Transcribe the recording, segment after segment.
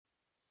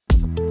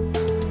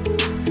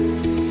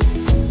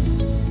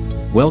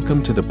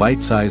Welcome to the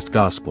Bite-Sized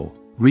Gospel.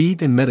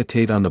 Read and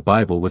meditate on the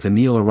Bible with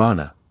Anil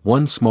Arana,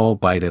 one small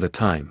bite at a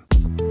time.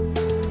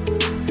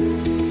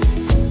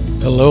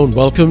 Hello and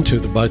welcome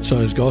to the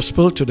Bite-Sized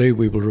Gospel. Today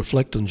we will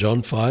reflect on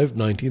John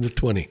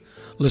 5:19-20.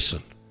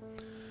 Listen.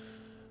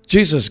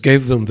 Jesus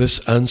gave them this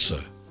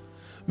answer.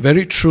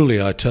 Very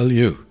truly I tell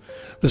you,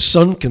 the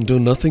Son can do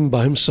nothing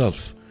by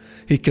himself.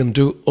 He can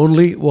do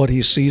only what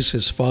he sees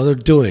his Father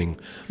doing,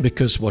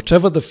 because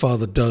whatever the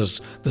Father does,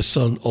 the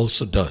Son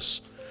also does.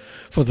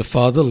 For the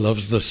Father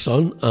loves the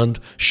Son and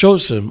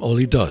shows him all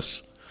he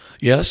does.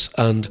 Yes,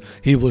 and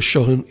he will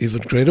show him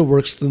even greater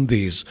works than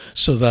these,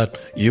 so that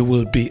you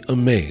will be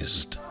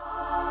amazed.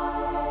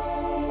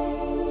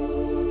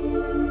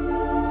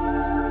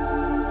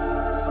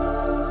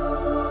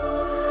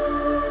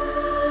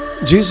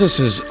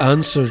 Jesus'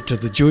 answer to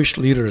the Jewish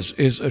leaders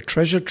is a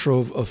treasure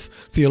trove of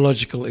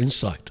theological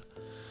insight.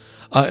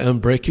 I am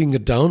breaking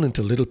it down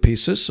into little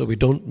pieces so we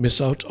don't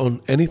miss out on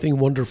anything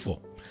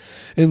wonderful.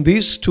 In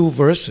these two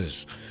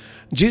verses,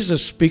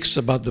 Jesus speaks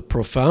about the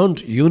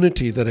profound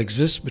unity that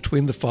exists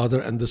between the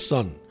Father and the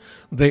Son.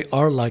 They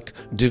are like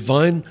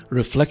divine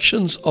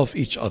reflections of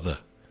each other.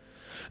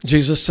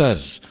 Jesus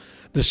says,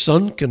 the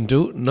Son can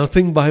do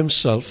nothing by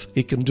himself.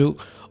 He can do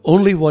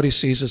only what he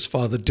sees his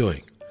Father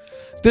doing.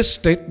 This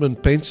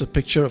statement paints a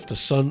picture of the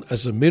Son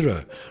as a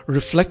mirror,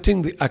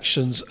 reflecting the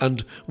actions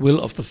and will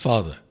of the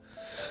Father.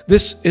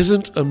 This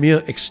isn't a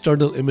mere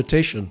external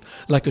imitation,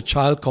 like a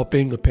child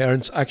copying a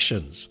parent's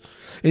actions.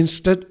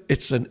 Instead,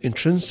 it's an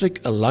intrinsic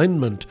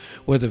alignment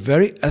where the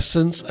very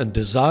essence and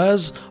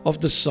desires of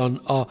the Son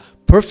are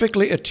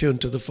perfectly attuned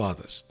to the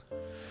Father's.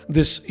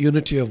 This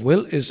unity of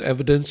will is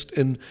evidenced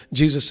in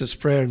Jesus'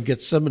 prayer in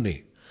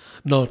Gethsemane.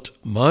 Not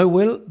my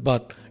will,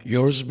 but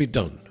yours be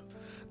done.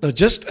 Now,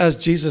 just as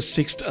Jesus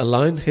seeks to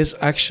align his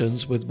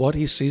actions with what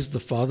he sees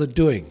the Father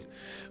doing,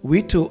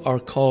 we too are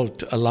called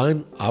to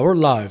align our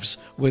lives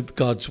with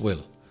God's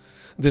will.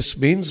 This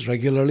means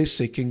regularly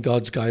seeking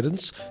God's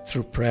guidance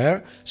through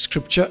prayer,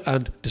 scripture,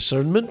 and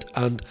discernment,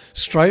 and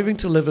striving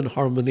to live in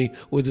harmony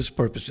with his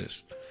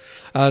purposes.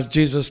 As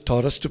Jesus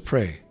taught us to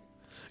pray,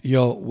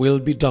 your will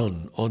be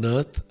done on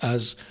earth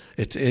as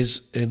it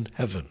is in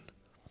heaven.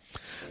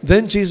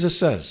 Then Jesus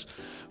says,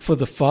 for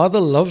the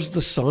Father loves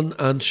the Son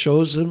and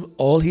shows him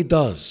all he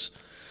does.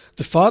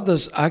 The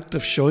Father's act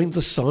of showing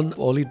the Son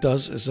all he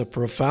does is a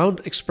profound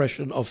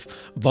expression of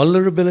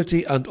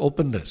vulnerability and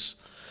openness.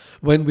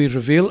 When we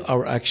reveal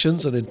our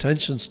actions and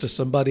intentions to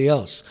somebody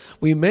else,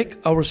 we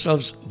make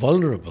ourselves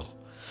vulnerable.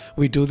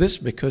 We do this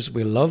because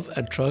we love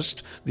and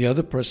trust the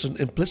other person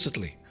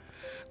implicitly.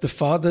 The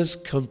Father's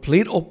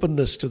complete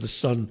openness to the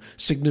Son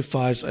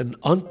signifies an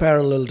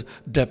unparalleled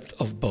depth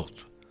of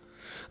both.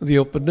 The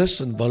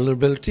openness and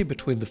vulnerability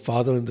between the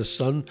Father and the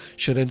Son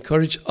should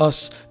encourage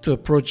us to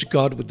approach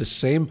God with the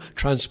same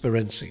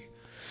transparency.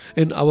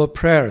 In our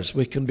prayers,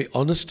 we can be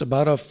honest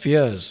about our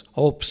fears,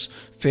 hopes,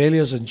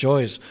 failures, and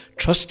joys,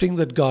 trusting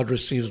that God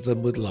receives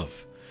them with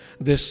love.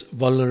 This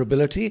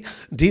vulnerability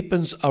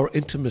deepens our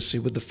intimacy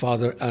with the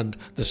Father and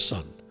the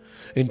Son.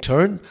 In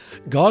turn,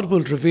 God will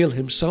reveal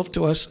himself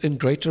to us in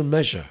greater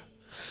measure.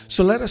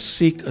 So let us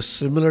seek a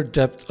similar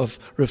depth of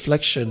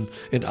reflection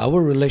in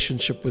our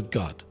relationship with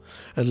God.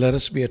 And let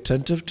us be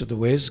attentive to the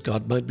ways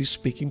God might be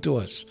speaking to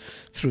us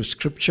through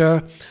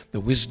Scripture, the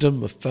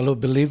wisdom of fellow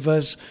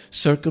believers,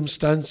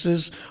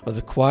 circumstances, or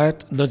the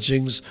quiet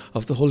nudgings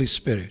of the Holy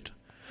Spirit,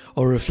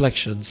 or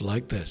reflections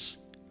like this.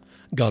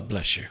 God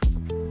bless you.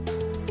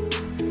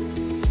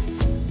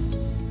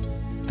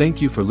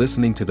 Thank you for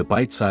listening to the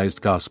Bite-Sized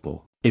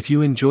Gospel. If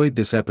you enjoyed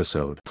this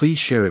episode, please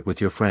share it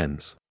with your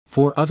friends.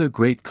 For other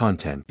great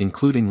content,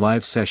 including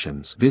live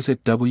sessions,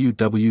 visit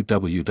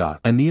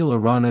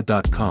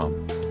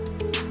www.anilarana.com.